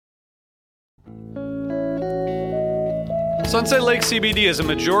Sunset Lake CBD is a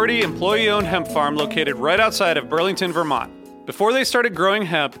majority employee-owned hemp farm located right outside of Burlington, Vermont. Before they started growing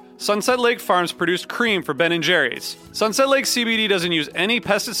hemp, Sunset Lake Farms produced cream for Ben & Jerry's. Sunset Lake CBD doesn't use any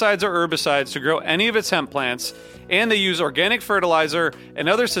pesticides or herbicides to grow any of its hemp plants, and they use organic fertilizer and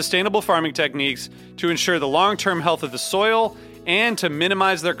other sustainable farming techniques to ensure the long-term health of the soil and to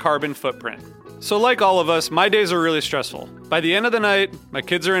minimize their carbon footprint. So like all of us, my days are really stressful. By the end of the night, my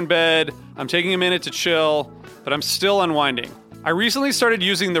kids are in bed, I'm taking a minute to chill, but I'm still unwinding. I recently started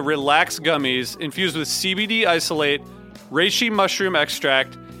using the Relax gummies infused with CBD isolate, reishi mushroom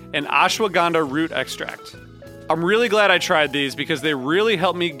extract, and ashwagandha root extract. I'm really glad I tried these because they really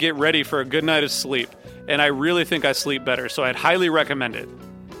helped me get ready for a good night of sleep, and I really think I sleep better, so I'd highly recommend it.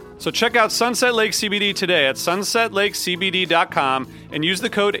 So check out Sunset Lake CBD today at sunsetlakecbd.com and use the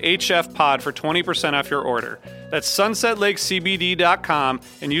code HFPOD for 20% off your order. That's sunsetlakecbd.com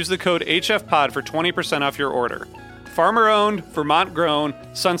and use the code HFPOD for 20% off your order. Farmer-owned, Vermont-grown,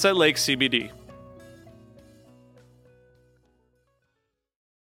 Sunset Lake CBD.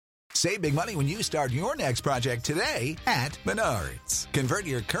 Save big money when you start your next project today at Menards. Convert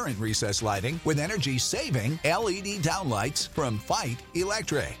your current recessed lighting with energy-saving LED downlights from Fight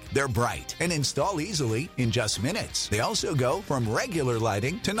Electric. They're bright and install easily in just minutes. They also go from regular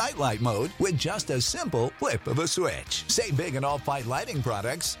lighting to nightlight mode with just a simple flip of a switch. Save big on all Fight lighting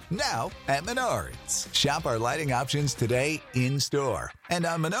products now at Menards. Shop our lighting options today in-store and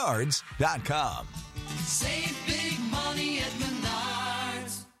on Menards.com. Save big money at Menards.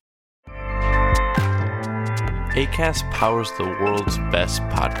 Acast powers the world's best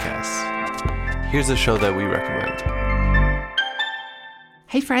podcasts. Here's a show that we recommend.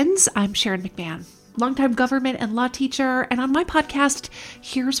 Hey friends, I'm Sharon McMahon, longtime government and law teacher, and on my podcast,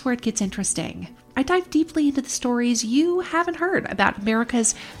 Here's Where It Gets Interesting. I dive deeply into the stories you haven't heard about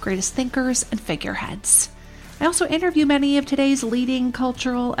America's greatest thinkers and figureheads. I also interview many of today's leading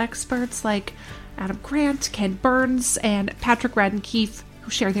cultural experts like Adam Grant, Ken Burns, and Patrick Radden Keefe,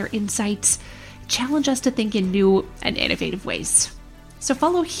 who share their insights, challenge us to think in new and innovative ways. So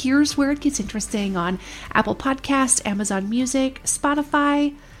follow Here's Where It Gets Interesting on Apple Podcasts, Amazon Music,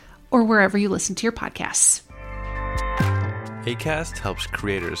 Spotify, or wherever you listen to your podcasts. Acast helps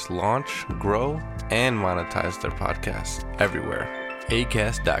creators launch, grow, and monetize their podcasts everywhere.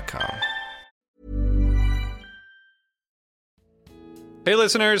 Acast.com. Hey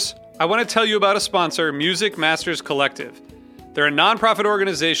listeners, I want to tell you about a sponsor, Music Masters Collective. They're a nonprofit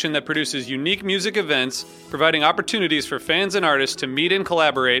organization that produces unique music events, providing opportunities for fans and artists to meet and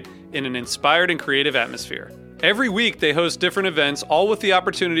collaborate in an inspired and creative atmosphere. Every week, they host different events, all with the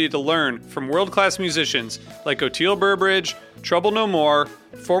opportunity to learn from world-class musicians like Oteil Burbridge, Trouble No More,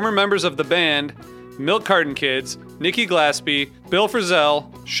 former members of the band, Milk Carton Kids, Nikki Glaspie, Bill Frisell,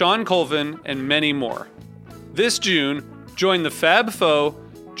 Sean Colvin, and many more. This June, join the Fab Four,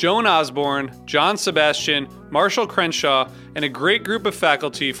 Joan Osborne, John Sebastian, Marshall Crenshaw, and a great group of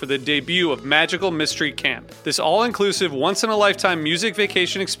faculty for the debut of Magical Mystery Camp. This all-inclusive, once-in-a-lifetime music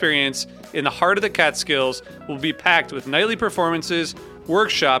vacation experience in the heart of the Catskills will be packed with nightly performances,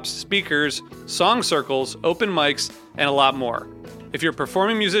 workshops, speakers, song circles, open mics, and a lot more. If you're a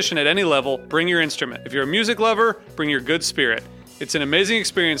performing musician at any level, bring your instrument. If you're a music lover, bring your good spirit. It's an amazing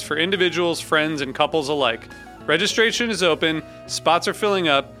experience for individuals, friends, and couples alike. Registration is open, spots are filling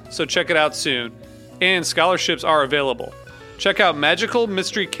up, so check it out soon. And scholarships are available. Check out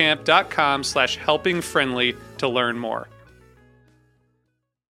magicalmysterycamp.com/helpingfriendly to learn more.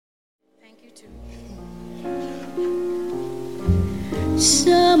 Thank you too.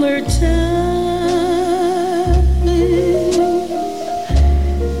 Summertime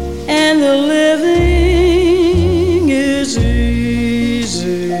and the living is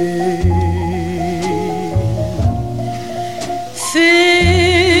easy.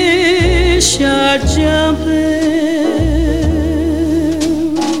 Fish are jumping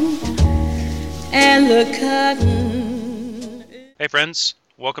and the cotton. Hey friends,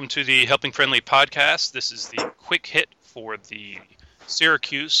 welcome to the Helping Friendly podcast. This is the quick hit for the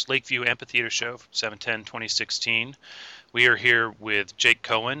Syracuse Lakeview Amphitheater show from 7/10/2016. We are here with Jake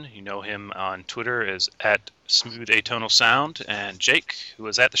Cohen. You know him on Twitter as @SmoothAtonalSound, and Jake, who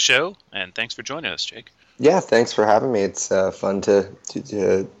was at the show. And thanks for joining us, Jake. Yeah, thanks for having me. It's fun to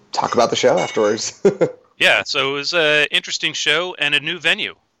talk about the show afterwards. Yeah, so it was an interesting show and a new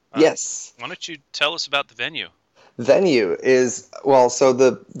venue. Yes. Why don't you tell us about the venue? Venue is, well, so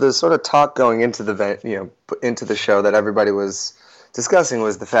the sort of talk going into the into the show that everybody was discussing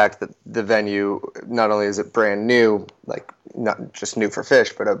was the fact that the venue, not only is it brand new, like not just new for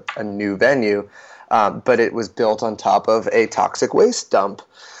Phish, but a new venue, but it was built on top of a toxic waste dump.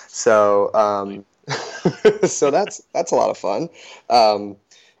 So So that's a lot of fun.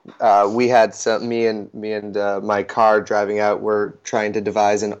 We had me and my car driving out were trying to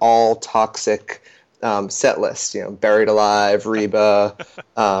devise an all Toxic set list. Buried Alive, Reba.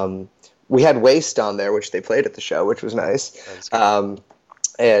 We had Waste on there, which they played at the show, which was nice.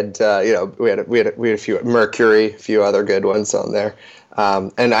 And we had a few Mercury, a few other good ones on there.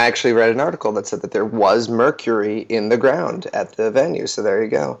 And I actually read an article that said that there was mercury in the ground at the venue. So there you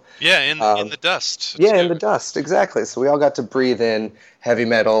go. Yeah, in the dust. Yeah, in the dust, exactly. So we all got to breathe in heavy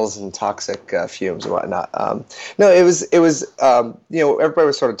metals and toxic fumes and whatnot. No, it was everybody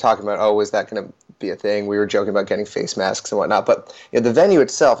was sort of talking about, oh, is that going to be a thing? We were joking about getting face masks and whatnot. But the venue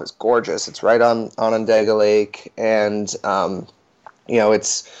itself is gorgeous. It's right on Onondaga Lake, and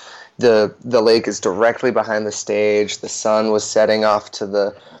it's the lake is directly behind the stage. The sun was setting off to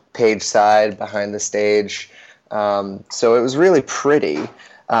the page side behind the stage. So it was really pretty.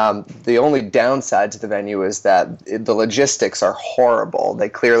 The only downside to the venue is that the logistics are horrible. They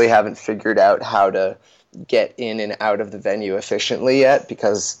clearly haven't figured out how to get in and out of the venue efficiently yet,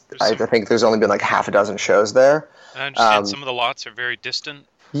 because I think there's only been like half a dozen shows there. I understand some of the lots are very distant.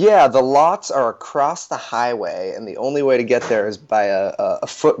 Yeah, the lots are across the highway, and the only way to get there is by a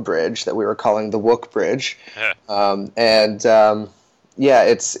footbridge that we were calling the Wook Bridge. Yeah.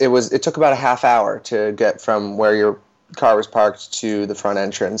 It took about a half hour to get from where your car was parked to the front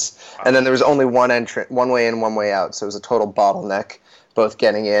entrance, and then there was only one way in, one way out, so it was a total bottleneck, both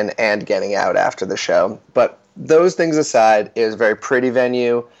getting in and getting out after the show. But those things aside, it was a very pretty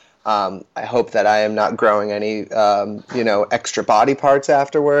venue. I hope that I am not growing any, extra body parts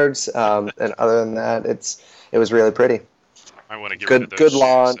afterwards. And other than that, it was really pretty. I want to get rid of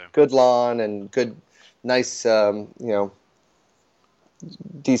those good lawn, and good, nice,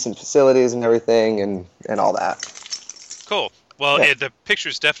 decent facilities and everything, and all that. Cool. Well, the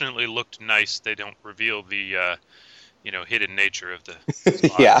pictures definitely looked nice. They don't reveal the, hidden nature of the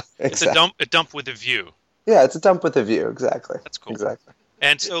spot. Yeah, exactly. It's a dump with a view. Yeah, it's a dump with a view. Exactly. That's cool. Exactly.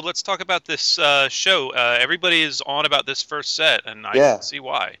 And so let's talk about this show. Everybody is on about this first set, and I can see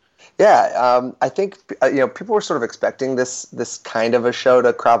why. Yeah, I think people were sort of expecting this kind of a show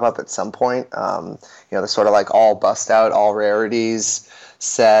to crop up at some point. The sort of like all bust out, all rarities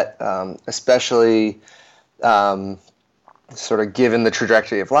set, especially sort of given the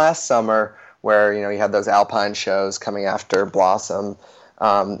trajectory of last summer, where you had those Alpine shows coming after Blossom.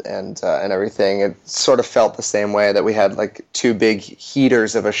 And everything. It sort of felt the same way, that we had like two big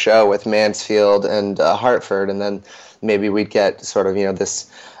heaters of a show with Mansfield and Hartford, and then maybe we'd get sort of this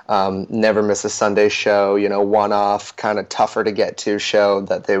never miss a Sunday show, one-off, kind of tougher to get to show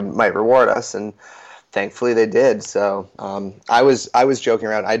that they might reward us, and thankfully they did. So I was joking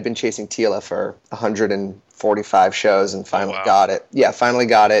around. I'd been chasing Tila for 145 shows and finally got it. Yeah, finally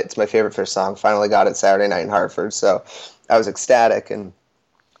got it. It's my favorite Phish song. Finally got it Saturday night in Hartford. So I was ecstatic, and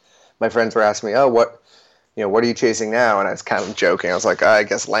my friends were asking me, "Oh, what are you chasing now?" And I was kind of joking. I was like, "I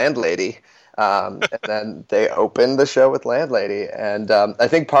guess Landlady." And then they opened the show with Landlady, and I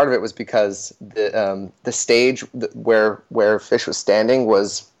think part of it was because the stage where Phish was standing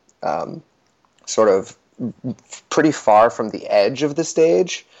was sort of pretty far from the edge of the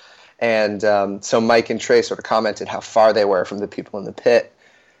stage, and so Mike and Trey sort of commented how far they were from the people in the pit,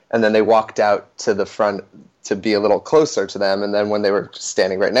 and then they walked out to the front to be a little closer to them, and then when they were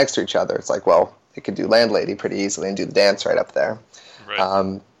standing right next to each other, it's like, well, they could do Landlady pretty easily and do the dance right up there. Right.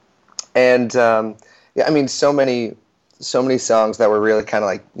 So many songs that were really kind of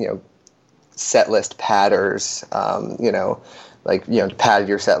like set list padders. Padded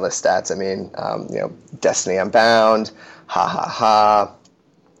your set list stats. I mean, Destiny Unbound, Ha Ha Ha.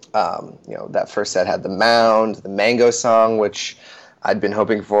 That first set had The Mound, the Mango song, which I'd been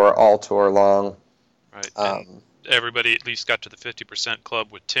hoping for all tour long. Right. Everybody at least got to the 50%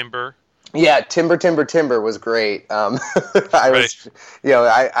 club with Timber. Yeah, Timber was great. I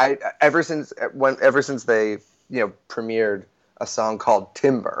ever since they premiered a song called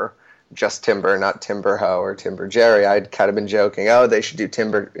Timber, just Timber, not Timber Ho or Timber Jerry, I'd kind of been joking, oh, they should do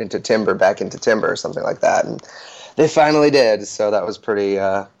Timber into Timber back into Timber or something like that, and they finally did. So that was pretty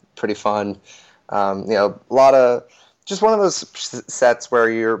fun. A lot of just one of those sets where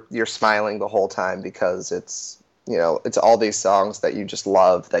you're smiling the whole time, because it's all these songs that you just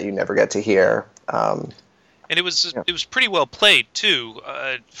love that you never get to hear. And it was pretty well played too.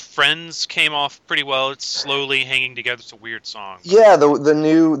 Friends came off pretty well. It's slowly hanging together. It's a weird song. Yeah,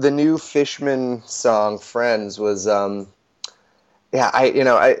 the new Fishman song Friends was it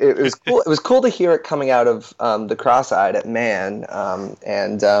was cool. It was cool to hear it coming out of the Cross-Eyed at Man,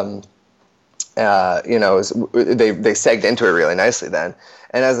 and they segged into it really nicely then.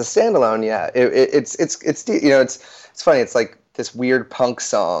 And as a standalone, it's funny. It's like this weird punk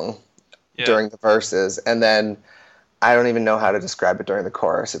song during the verses, and then I don't even know how to describe it during the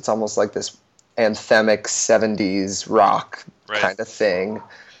chorus. It's almost like this anthemic 70s rock kind of thing.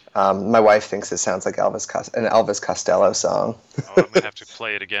 My wife thinks it sounds like an Elvis Costello song. I'm going to have to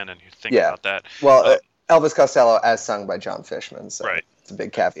play it again and think about that. Well, Elvis Costello as sung by John Fishman, so it's a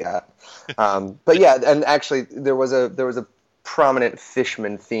big caveat. But yeah, and actually there was a prominent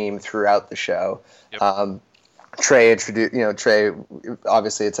Fishman theme throughout the show. Yep. Trey introduced, Trey,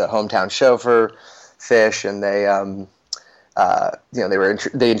 obviously it's a hometown show for Phish, and they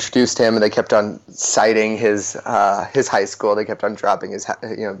introduced him, and they kept on citing his high school. They kept on dropping his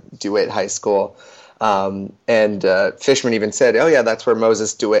DeWitt High School, and Fishman even said, "Oh yeah, that's where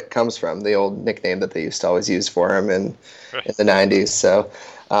Moses DeWitt comes from," the old nickname that they used to always use for him in the '90s. So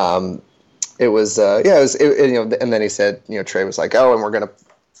it was and then he said, Trey was like, "Oh, and we're gonna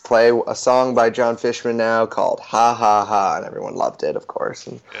play a song by John Fishman now called Ha Ha Ha," and everyone loved it, of course.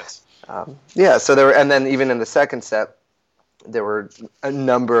 And, so there were, and then even in the second set, there were a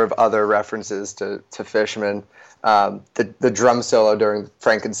number of other references to Fishman. The drum solo during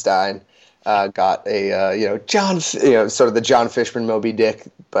Frankenstein got a sort of the John Fishman Moby Dick,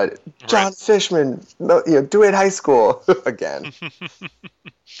 but John Fishman, DeWitt High School again.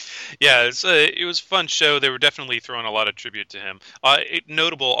 Yeah, it was a fun show. They were definitely throwing a lot of tribute to him.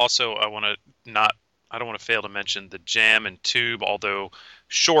 Notable also, I don't want to fail to mention the jam and tube, although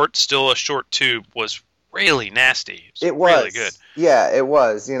still a short tube, was really nasty. It was really good. Yeah, it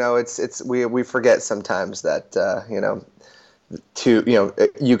was. We forget sometimes that tube.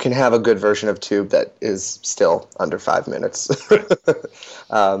 You can have a good version of tube that is still under 5 minutes.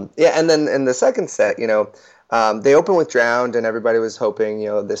 And then in the second set, they opened with Drowned, and everybody was hoping,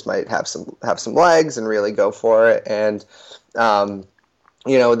 this might have some legs and really go for it. And there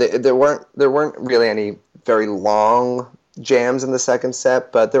weren't really any very long jams in the second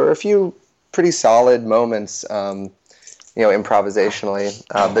set, but there were a few pretty solid moments,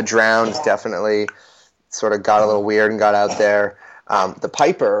 improvisationally. The Drowned definitely sort of got a little weird and got out there. The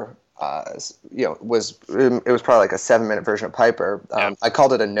Piper, it was probably like a 7-minute version of Piper. I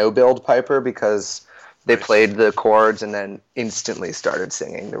called it a no-build Piper because they played the chords and then instantly started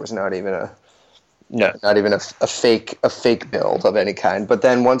singing. There was not even a fake build of any kind. But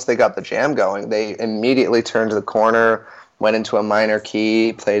then once they got the jam going, they immediately turned to the corner, went into a minor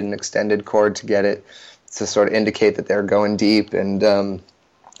key, played an extended chord to get it to sort of indicate that they're going deep. And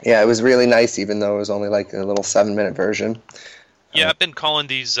it was really nice, even though it was only like a little 7-minute version. Yeah, I've been calling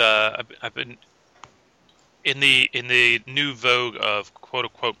these. I've been in the new vogue of quote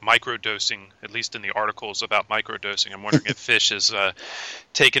unquote microdosing, at least in the articles about microdosing. I'm wondering if Phish has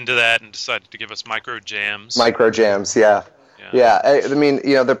taken to that and decided to give us micro jams. Micro jams, yeah. I mean,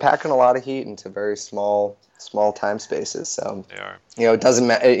 they're packing a lot of heat into very small time spaces. So they are. It doesn't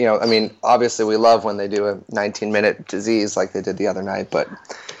matter. I mean, obviously we love when they do a 19-minute disease like they did the other night, but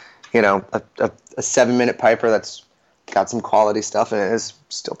a 7-minute Piper that's got some quality stuff in it is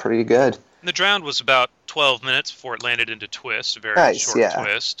still pretty good. And the Drowned was about 12 minutes before it landed into Twist, a very short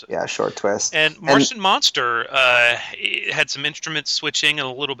twist. Yeah, short twist. And Martian Monster it had some instrument switching and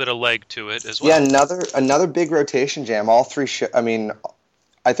a little bit of leg to it as well. Yeah, another big rotation jam. All three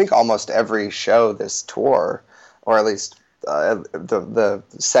I think almost every show this tour, or at least the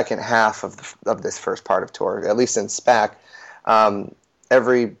second half of this first part of tour, at least in SPAC,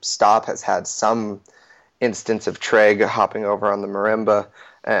 every stop has had some instance of Trey hopping over on the marimba,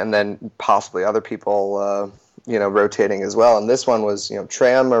 and then possibly other people, rotating as well. And this one was,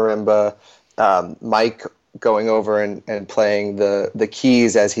 Trey on marimba, Mike going over and playing the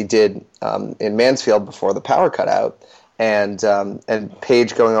keys as he did in Mansfield before the power cut out, and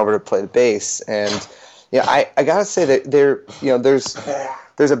Paige going over to play the bass. And I gotta say that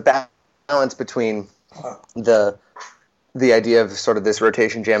there's a balance between the idea of sort of this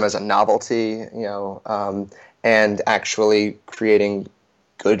rotation jam as a novelty, and actually creating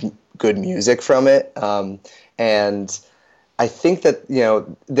good music from it. And I think that,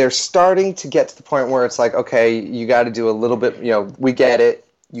 they're starting to get to the point where it's like, okay, you got to do a little bit, we get it.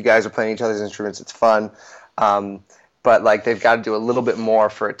 You guys are playing each other's instruments. It's fun. But like they've got to do a little bit more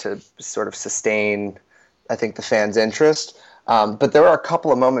for it to sort of sustain, I think, the fans' interest. But there were a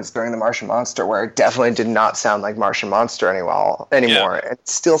couple of moments during the Martian Monster where it definitely did not sound like Martian Monster anymore. Yeah. It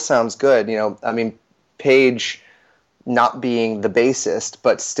still sounds good. I mean, Paige not being the bassist,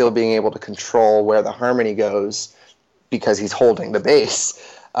 but still being able to control where the harmony goes because he's holding the bass.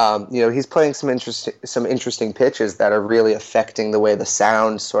 He's playing some interesting pitches that are really affecting the way the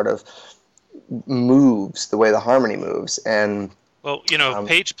sound sort of moves, the way the harmony moves. And well,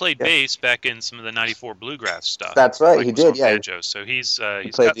 Page played bass back in some of the '94 bluegrass stuff. That's right, like he did. Yeah, banjo, so he's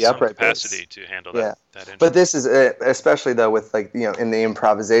played got the some upright capacity bass to handle Yeah. that instrument. But this is especially though with in the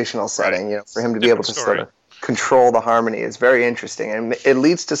improvisational setting, for him to be able to sort of control the harmony is very interesting, and it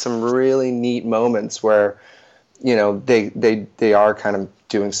leads to some really neat moments where they are kind of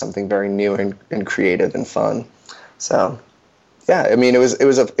doing something very new and creative and fun. So yeah, I mean, it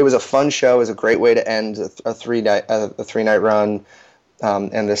was a fun show. It was a great way to end a three-night run,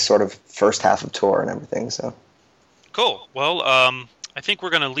 and this sort of first half of tour and everything. So cool. Well, I think we're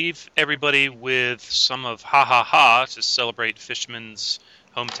going to leave everybody with some of Ha Ha Ha to celebrate Fishman's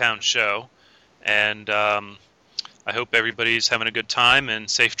hometown show, and I hope everybody's having a good time and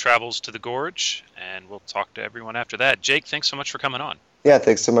safe travels to the Gorge. And we'll talk to everyone after that. Jake, thanks so much for coming on. Yeah,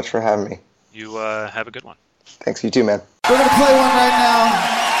 thanks so much for having me. You have a good one. Thanks, you too, man. We're going to play one right now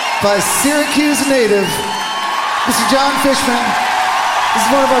by Syracuse native, Mr. John Fishman. This is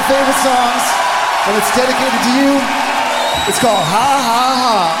one of our favorite songs, and it's dedicated to you. It's called Ha Ha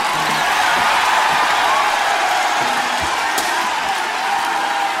Ha.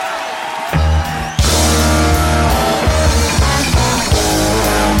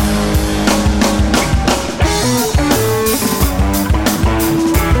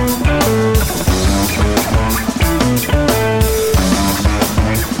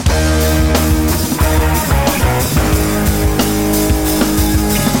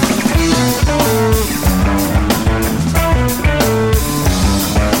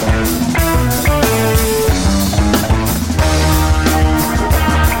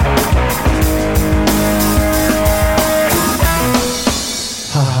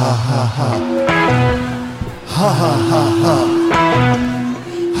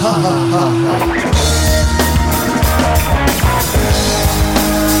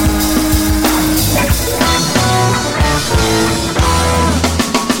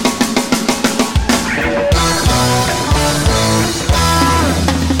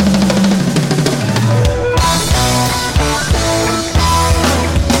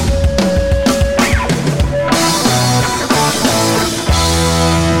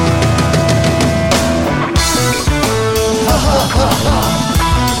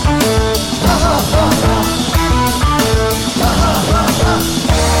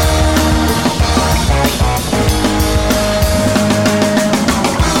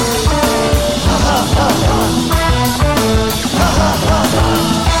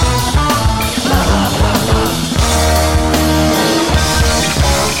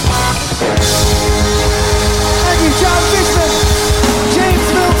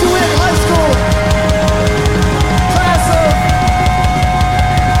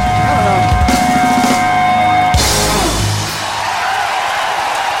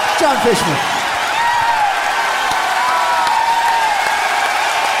 Fishman.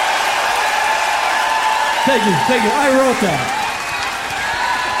 Thank you. I wrote that.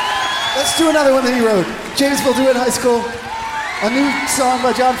 Let's do another one that he wrote. Janesville DeWitt High School. A new song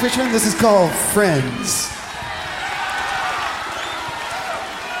by John Fishman. This is called Friends.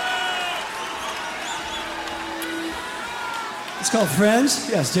 It's called Friends?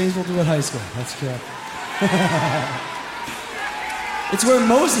 Yes, Janesville DeWitt High School. That's correct. It's where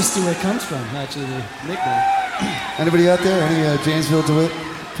Moses DeWitt comes from, actually, the nickname. Anybody out there? Any Janesville DeWitt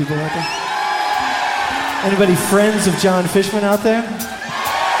people out there? Anybody friends of John Fishman out there? Yeah.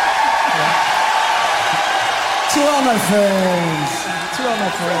 To all my friends.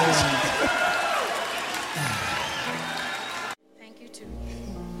 Thank you too.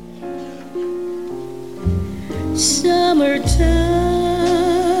 Summertime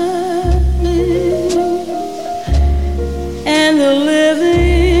and the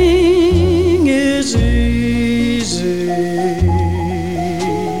living is easy.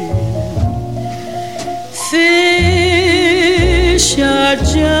 Fish are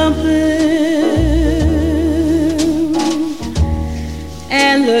jumping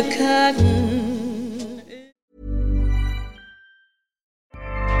and the cotton.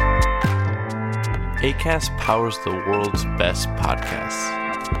 Acast powers the world's best podcasts.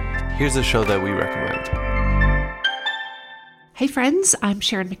 Here's a show that we recommend. Hey friends, I'm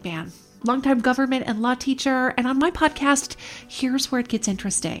Sharon McMahon, longtime government and law teacher, and on my podcast, here's where it gets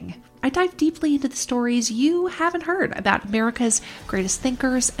interesting. I dive deeply into the stories you haven't heard about America's greatest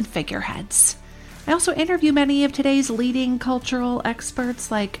thinkers and figureheads. I also interview many of today's leading cultural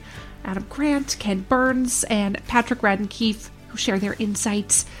experts like Adam Grant, Ken Burns, and Patrick Radden Keefe, who share their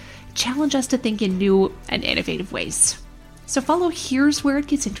insights, challenge us to think in new and innovative ways. So follow Here's Where It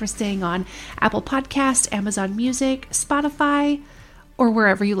Gets Interesting on Apple Podcasts, Amazon Music, Spotify, or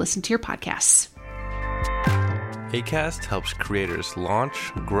wherever you listen to your podcasts. Acast helps creators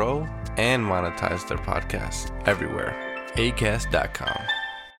launch, grow, and monetize their podcasts everywhere. Acast.com.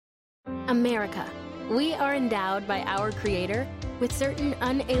 America. We are endowed by our Creator with certain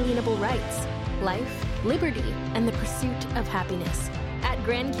unalienable rights: life, liberty, and the pursuit of happiness. At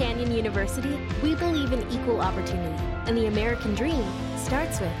Grand Canyon University, we believe in equal opportunity, and the American dream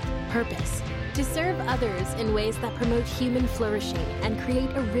starts with purpose. To serve others in ways that promote human flourishing and create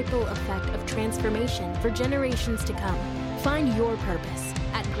a ripple effect of transformation for generations to come. Find your purpose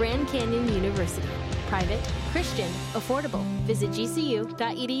at Grand Canyon University. Private, Christian, affordable. Visit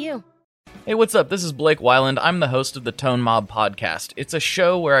gcu.edu. Hey, what's up? This is Blake Weiland. I'm the host of the Tone Mob Podcast. It's a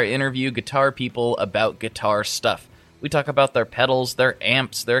show where I interview guitar people about guitar stuff. We talk about their pedals, their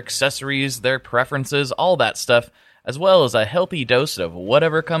amps, their accessories, their preferences, all that stuff, as well as a healthy dose of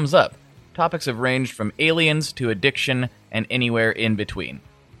whatever comes up. Topics have ranged from aliens to addiction and anywhere in between.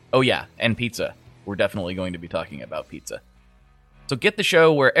 Oh yeah, and pizza. We're definitely going to be talking about pizza. So get the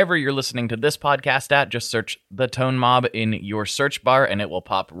show wherever you're listening to this podcast at. Just search The Tone Mob in your search bar and it will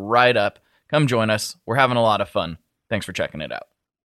pop right up. Come join us. We're having a lot of fun. Thanks for checking it out.